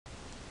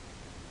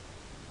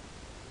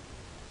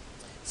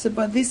So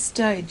by this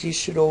stage you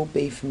should all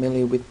be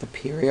familiar with the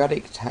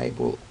periodic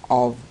table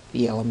of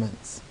the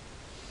elements.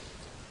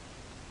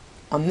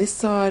 On this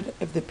side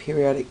of the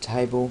periodic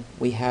table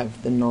we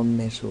have the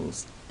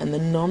non-metals, and the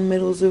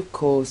non-metals of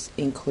course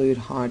include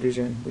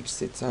hydrogen, which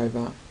sits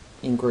over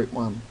in group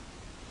 1.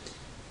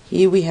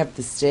 Here we have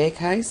the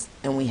staircase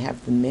and we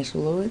have the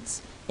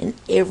metalloids, and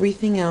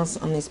everything else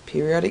on this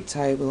periodic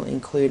table,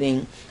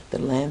 including the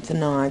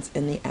lanthanides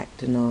and the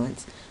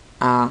actinides,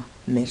 are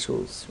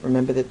metals.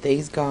 Remember that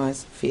these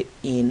guys fit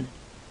in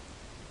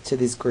to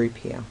this group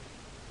here.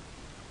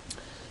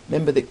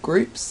 Remember that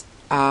groups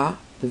are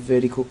the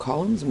vertical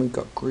columns, and we've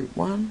got group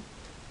 1,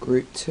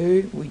 group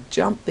 2, we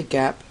jump the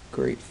gap,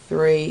 group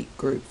 3,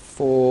 group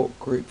 4,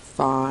 group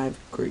 5,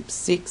 group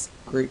 6,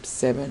 group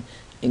 7,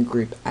 and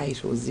group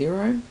 8 or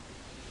 0.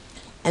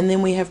 And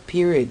then we have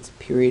periods,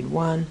 period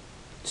 1,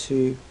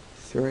 2,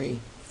 3,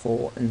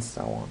 4, and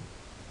so on.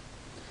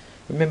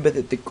 Remember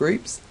that the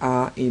groups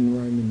are in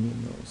Roman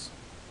numerals.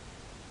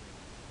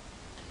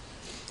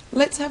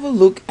 Let's have a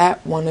look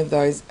at one of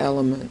those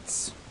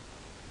elements.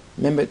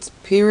 Remember, it's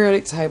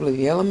periodic table of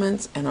the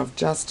elements, and I've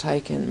just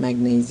taken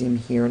magnesium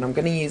here, and I'm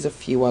going to use a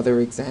few other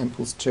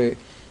examples too.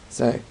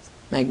 So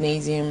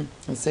magnesium,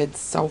 I said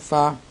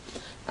sulfur,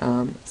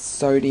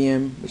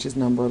 sodium, which is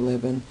number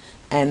 11,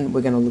 and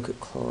we're going to look at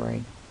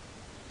chlorine.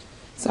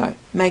 So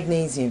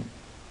magnesium.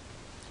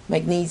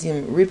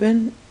 Magnesium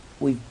ribbon,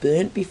 we've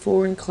burnt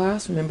before in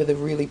class. Remember the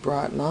really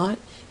bright light?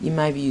 You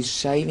may have used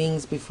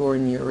shavings before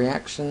in your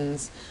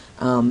reactions.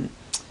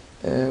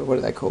 What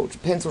are they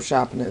called? Pencil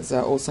sharpeners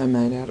are also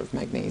made out of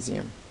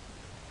magnesium.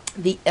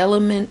 The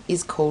element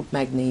is called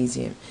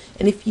magnesium,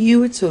 and if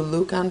you were to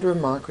look under a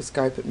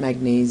microscope at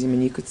magnesium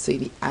and you could see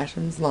the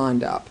atoms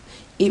lined up,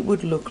 it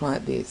would look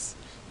like this.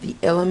 The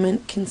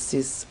element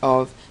consists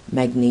of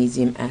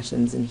magnesium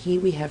atoms, and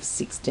here we have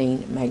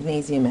 16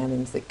 magnesium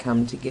atoms that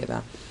come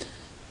together.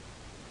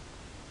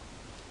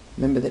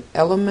 Remember that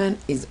element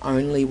is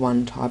only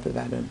one type of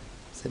atom,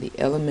 so the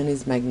element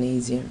is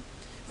magnesium.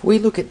 If we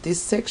look at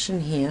this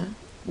section here,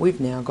 we've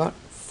now got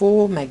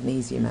 4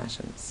 magnesium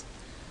atoms.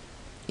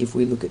 If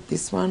we look at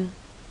this one,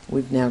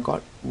 we've now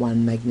got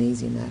 1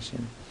 magnesium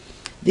atom.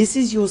 This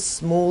is your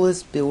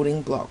smallest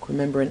building block.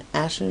 Remember, an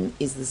atom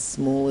is the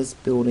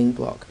smallest building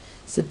block.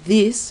 So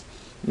this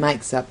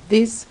makes up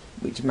this,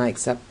 which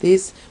makes up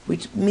this,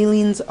 which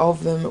millions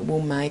of them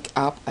will make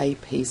up a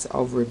piece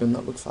of ribbon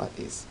that looks like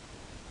this.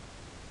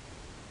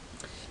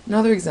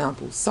 Another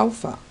example,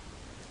 sulfur.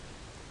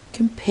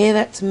 Compare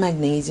that to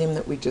magnesium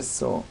that we just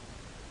saw.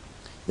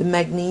 The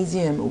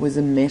magnesium was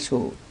a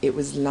metal. It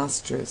was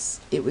lustrous.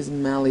 It was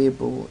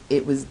malleable.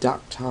 It was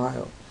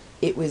ductile.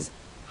 It was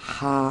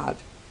hard.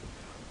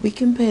 We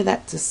compare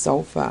that to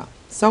sulfur.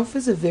 Sulfur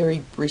is a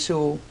very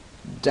brittle,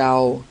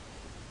 dull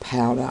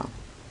powder.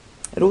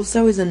 It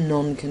also is a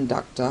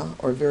non-conductor,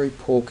 or a very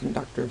poor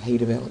conductor of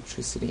heat of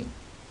electricity.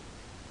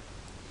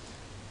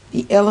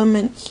 The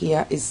element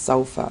here is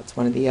sulfur. It's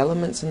one of the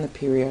elements in the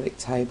periodic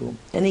table,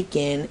 and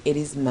again it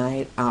is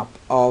made up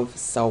of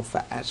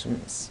sulfur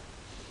atoms.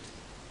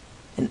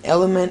 An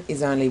element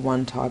is only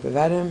one type of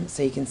atom,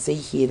 so you can see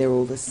here they're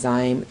all the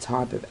same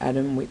type of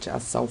atom, which are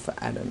sulfur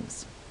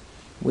atoms.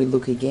 We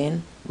look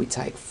again, we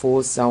take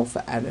 4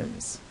 sulfur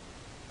atoms,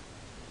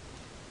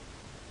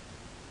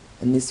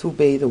 and this will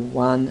be the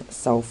 1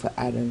 sulfur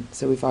atom.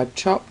 So if I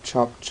chop,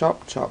 chop,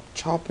 chop, chop,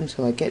 chop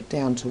until I get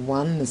down to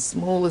 1, the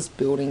smallest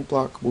building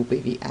block will be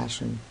the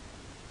atom.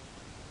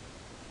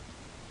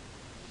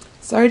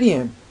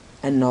 Sodium,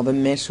 another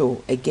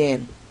metal,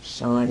 again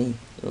shiny,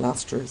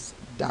 lustrous,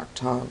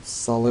 ductile,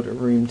 solid at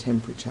room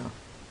temperature,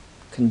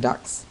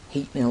 conducts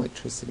heat and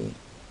electricity.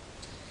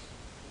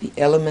 The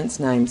element's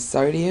named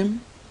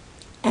sodium,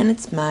 and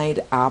it's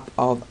made up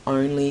of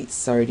only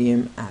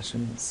sodium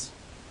atoms.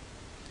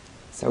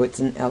 So it's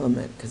an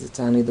element because it's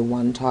only the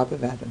one type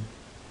of atom.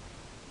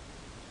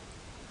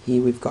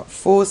 Here we've got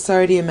 4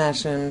 sodium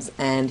atoms,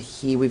 and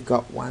here we've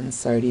got 1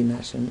 sodium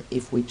atom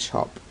if we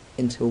chop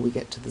until we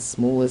get to the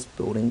smallest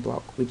building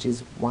block, which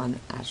is 1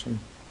 atom.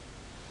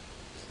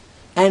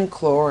 And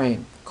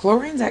chlorine.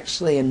 Chlorine's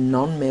actually a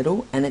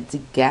non-metal, and it's a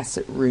gas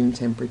at room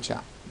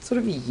temperature. It's sort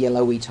of a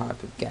yellowy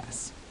type of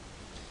gas.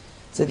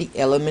 So the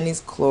element is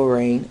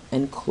chlorine,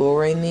 and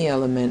chlorine, the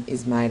element,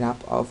 is made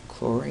up of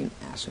chlorine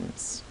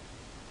atoms.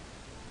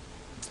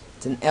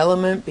 It's an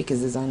element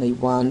because there's only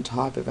one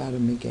type of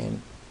atom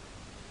again.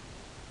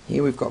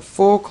 Here we've got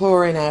 4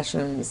 chlorine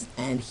atoms,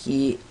 and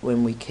here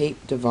when we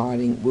keep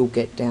dividing we'll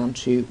get down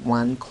to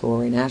 1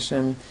 chlorine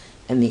atom,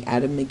 and the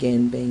atom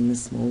again being the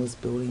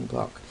smallest building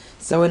block.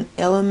 So an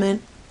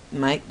element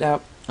made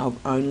up of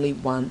only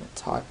one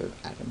type of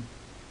atom.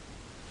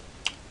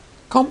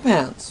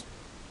 Compounds.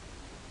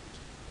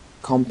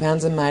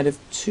 Compounds are made of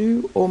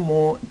 2 or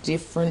more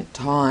different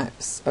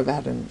types of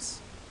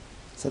atoms.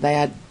 So they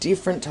are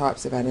different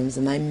types of atoms,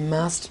 and they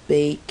must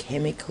be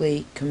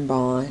chemically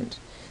combined.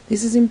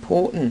 This is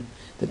important,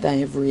 that they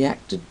have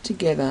reacted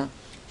together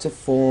to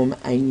form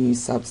a new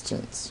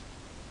substance.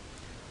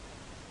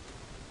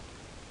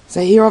 So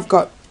here I've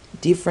got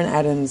different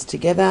atoms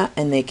together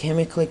and they're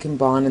chemically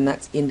combined, and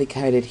that's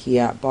indicated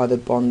here by the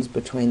bonds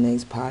between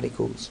these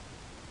particles.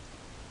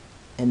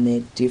 And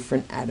they're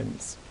different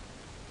atoms.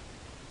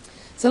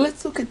 So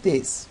let's look at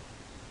this.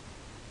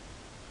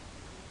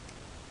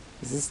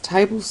 This is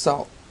table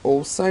salt,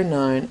 also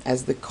known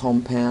as the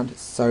compound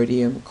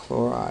sodium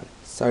chloride.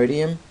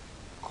 Sodium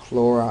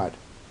chloride.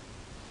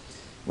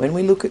 When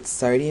we look at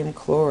sodium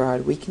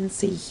chloride, we can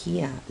see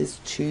here there's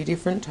two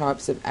different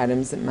types of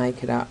atoms that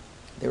make it up.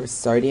 There are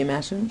sodium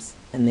atoms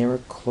and there are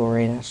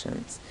chlorine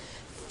atoms.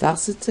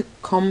 Thus it's a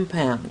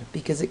compound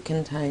because it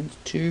contains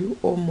two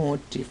or more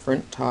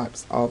different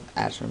types of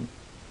atom.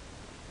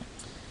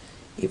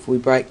 If we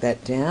break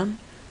that down,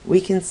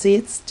 we can see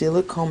it's still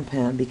a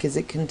compound because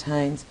it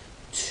contains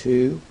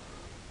two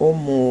or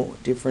more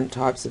different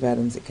types of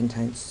atoms. It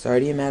contains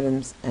sodium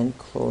atoms and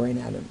chlorine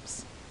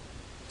atoms.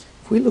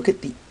 If we look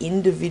at the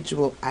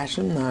individual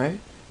atom though,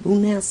 we'll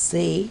now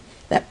see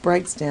that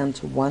breaks down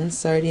to one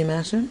sodium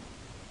atom,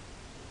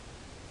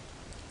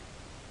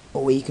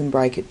 or we can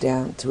break it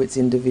down to its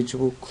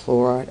individual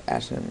chloride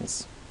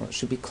atoms. Or it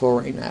should be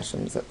chlorine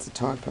atoms, that's a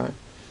typo.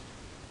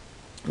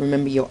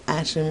 Remember, your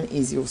atom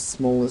is your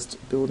smallest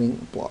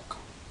building block.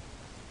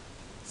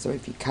 So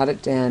if you cut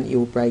it down,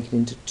 you'll break it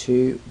into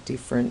two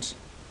different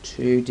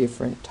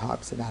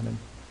types of atom.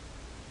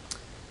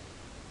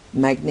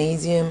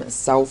 Magnesium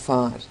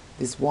sulfide,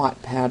 this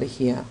white powder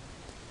here,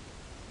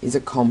 is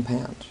a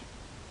compound.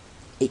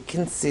 It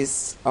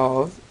consists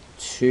of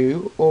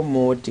two or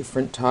more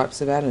different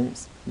types of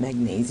atoms.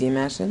 Magnesium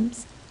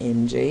atoms,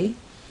 Mg,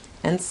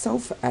 and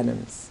sulfur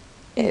atoms,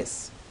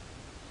 S.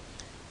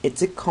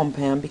 It's a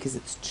compound because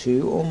it's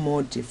two or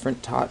more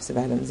different types of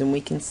atoms, and we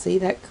can see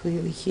that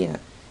clearly here.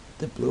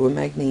 The blue are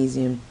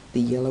magnesium,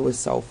 the yellow is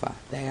sulfur.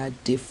 They are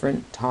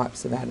different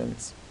types of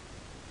atoms.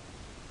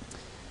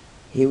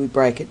 Here we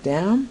break it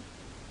down,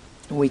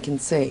 and we can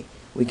see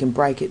we can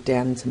break it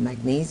down into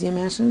magnesium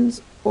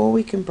atoms, or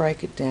we can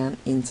break it down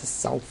into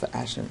sulfur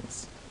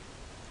atoms.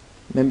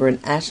 Remember, an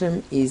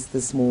atom is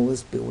the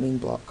smallest building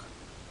block.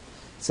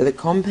 So the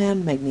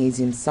compound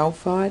magnesium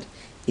sulfide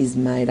is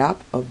made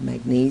up of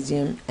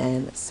magnesium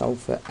and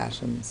sulfur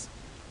atoms.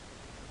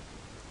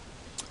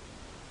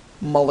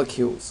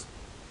 Molecules.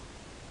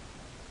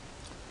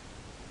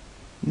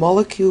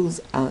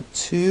 Molecules are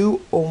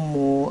two or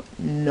more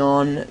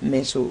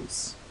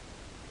non-metals,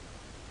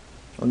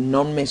 or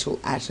non-metal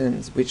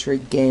atoms, which are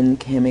again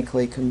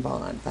chemically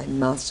combined. They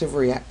must have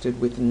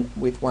reacted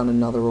with one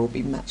another or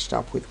be matched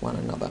up with one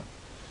another.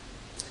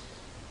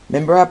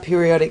 Remember our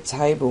periodic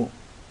table.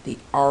 The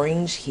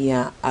orange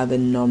here are the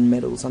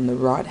non-metals on the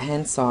right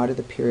hand side of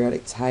the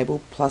periodic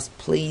table, plus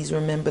please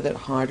remember that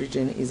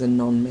hydrogen is a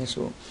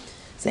non-metal.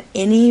 So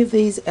any of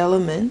these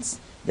elements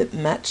that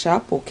match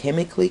up or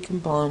chemically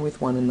combine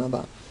with one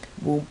another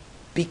will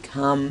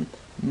become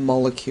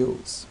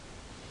molecules.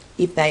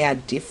 If they are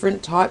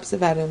different types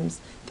of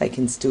atoms, they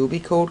can still be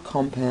called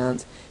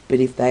compounds, but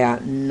if they are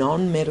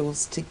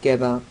non-metals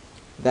together,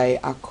 they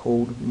are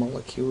called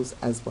molecules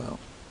as well.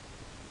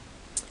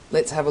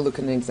 Let's have a look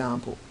at an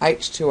example.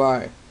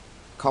 H2O,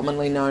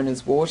 commonly known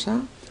as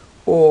water,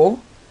 or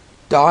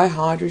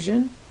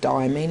dihydrogen,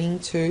 di meaning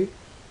two,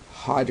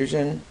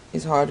 hydrogen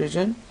is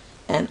hydrogen,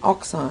 and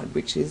oxide,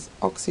 which is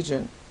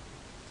oxygen.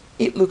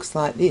 It looks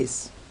like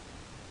this.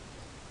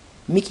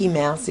 Mickey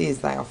Mousey, as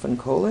they often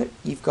call it.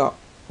 You've got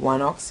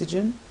one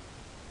oxygen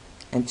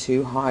and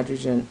two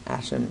hydrogen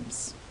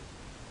atoms.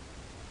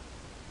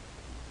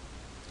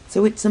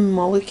 So it's a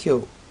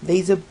molecule.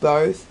 These are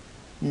both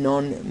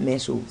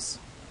non-metals.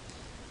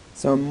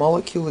 So a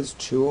molecule is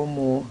two or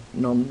more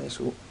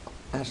non-metal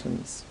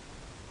atoms.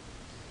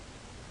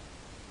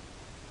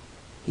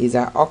 Here's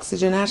our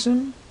oxygen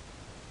atom,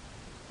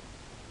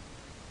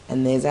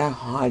 and there's our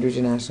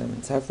hydrogen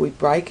atom. So if we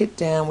break it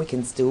down, we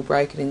can still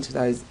break it into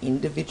those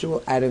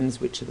individual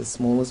atoms, which are the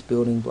smallest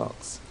building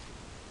blocks.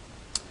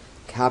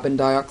 Carbon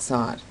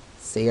dioxide,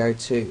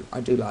 CO2.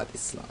 I do like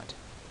this slide.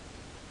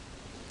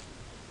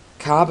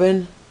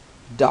 Carbon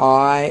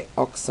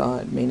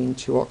dioxide, meaning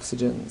two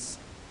oxygens.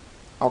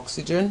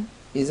 Oxygen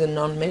is a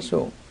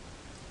non-metal.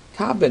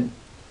 Carbon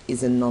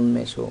is a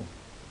non-metal.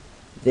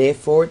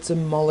 Therefore, it's a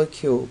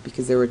molecule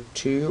because there are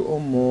two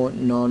or more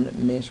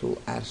non-metal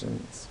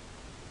atoms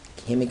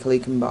chemically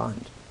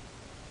combined.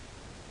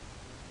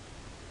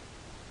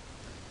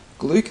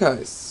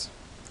 Glucose,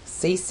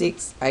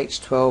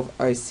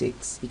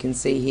 C6H12O6. You can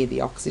see here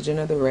the oxygen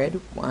are the red.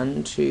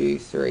 1, 2,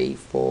 3,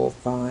 4,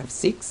 5,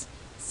 6.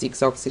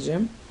 6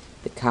 oxygen.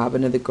 The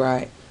carbon are the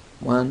grey.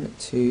 1,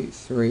 2,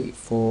 3,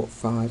 4,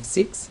 5,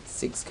 6.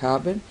 6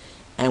 carbon.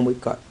 And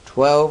we've got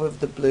 12 of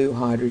the blue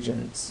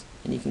hydrogens.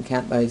 And you can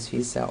count those for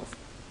yourself.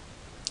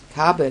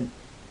 Carbon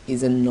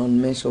is a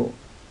non-metal.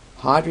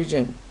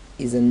 Hydrogen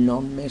is a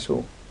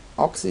non-metal.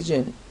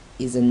 Oxygen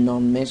is a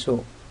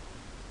non-metal.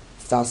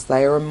 Thus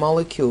they are a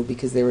molecule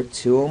because there are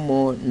two or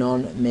more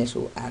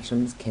non-metal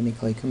atoms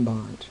chemically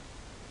combined.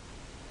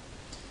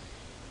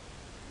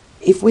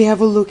 If we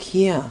have a look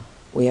here,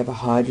 we have a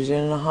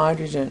hydrogen and a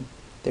hydrogen.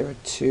 There are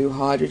two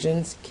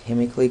hydrogens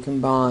chemically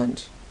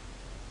combined.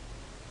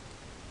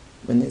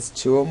 When there's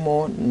two or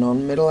more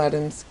non-metal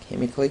atoms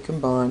chemically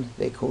combined,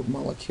 they're called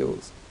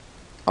molecules.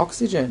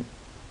 Oxygen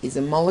is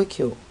a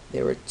molecule.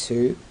 There are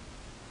two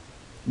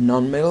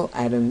non-metal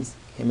atoms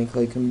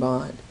chemically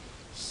combined.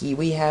 Here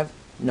we have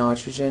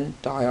nitrogen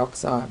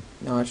dioxide.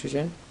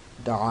 Nitrogen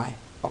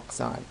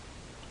dioxide.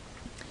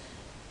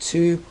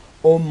 Two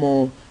or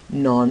more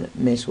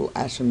non-metal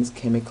atoms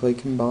chemically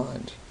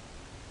combined.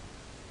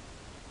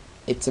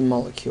 It's a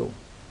molecule.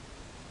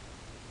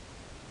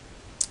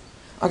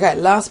 Okay,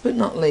 last but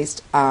not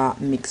least are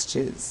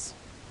mixtures.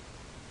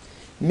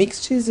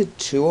 Mixtures are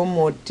two or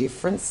more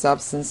different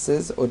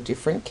substances or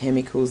different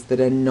chemicals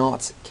that are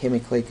not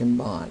chemically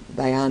combined.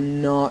 They are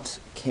not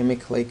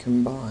chemically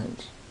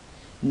combined.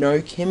 No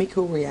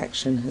chemical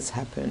reaction has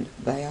happened.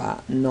 They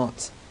are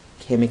not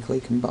chemically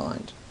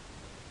combined.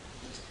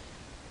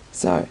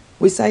 So,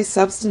 we say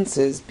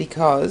substances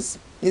because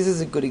this is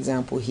a good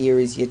example here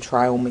is your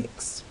trail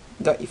mix.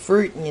 You've got your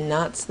fruit and your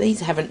nuts.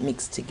 These haven't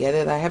mixed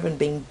together. They haven't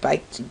been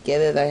baked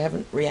together. They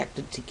haven't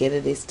reacted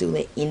together. They're still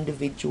their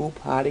individual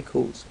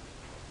particles.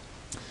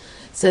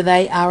 So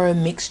they are a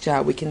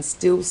mixture. We can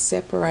still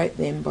separate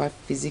them by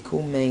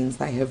physical means.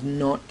 They have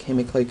not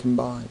chemically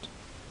combined.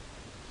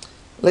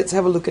 Let's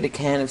have a look at a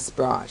can of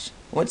Sprite.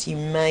 What's your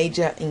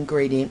major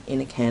ingredient in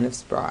a can of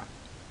Sprite?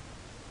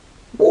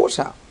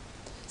 Water.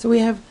 So we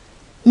have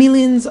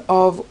millions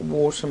of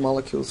water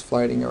molecules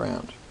floating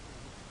around.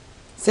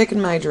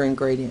 Second major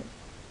ingredient,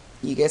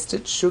 you guessed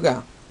it,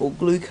 sugar or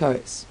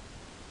glucose.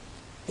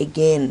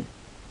 Again,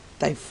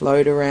 they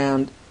float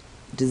around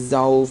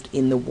dissolved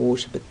in the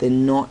water, but they're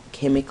not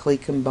chemically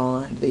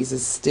combined. These are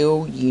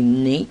still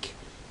unique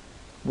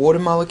water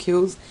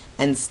molecules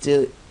and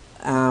still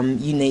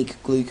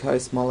unique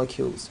glucose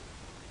molecules.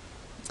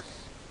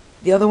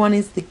 The other one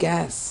is the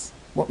gas.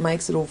 What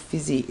makes it all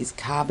fizzy is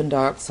carbon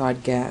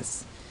dioxide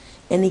gas.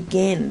 And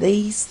again,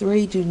 these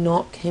three do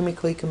not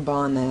chemically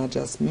combine. They are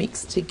just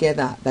mixed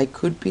together. They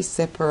could be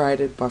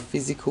separated by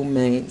physical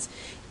means.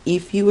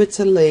 If you were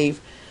to leave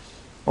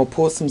or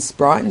pour some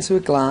Sprite into a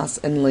glass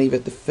and leave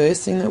it, the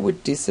first thing that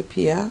would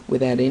disappear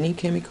without any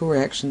chemical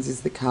reactions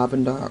is the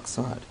carbon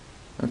dioxide.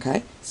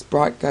 Okay?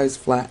 Sprite goes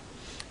flat.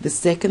 The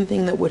second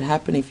thing that would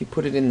happen if you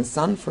put it in the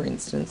sun, for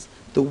instance,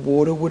 the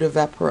water would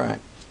evaporate.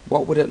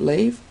 What would it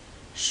leave?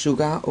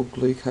 Sugar or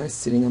glucose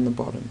sitting on the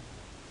bottom.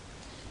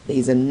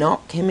 These are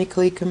not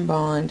chemically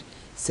combined,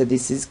 so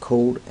this is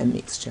called a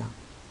mixture.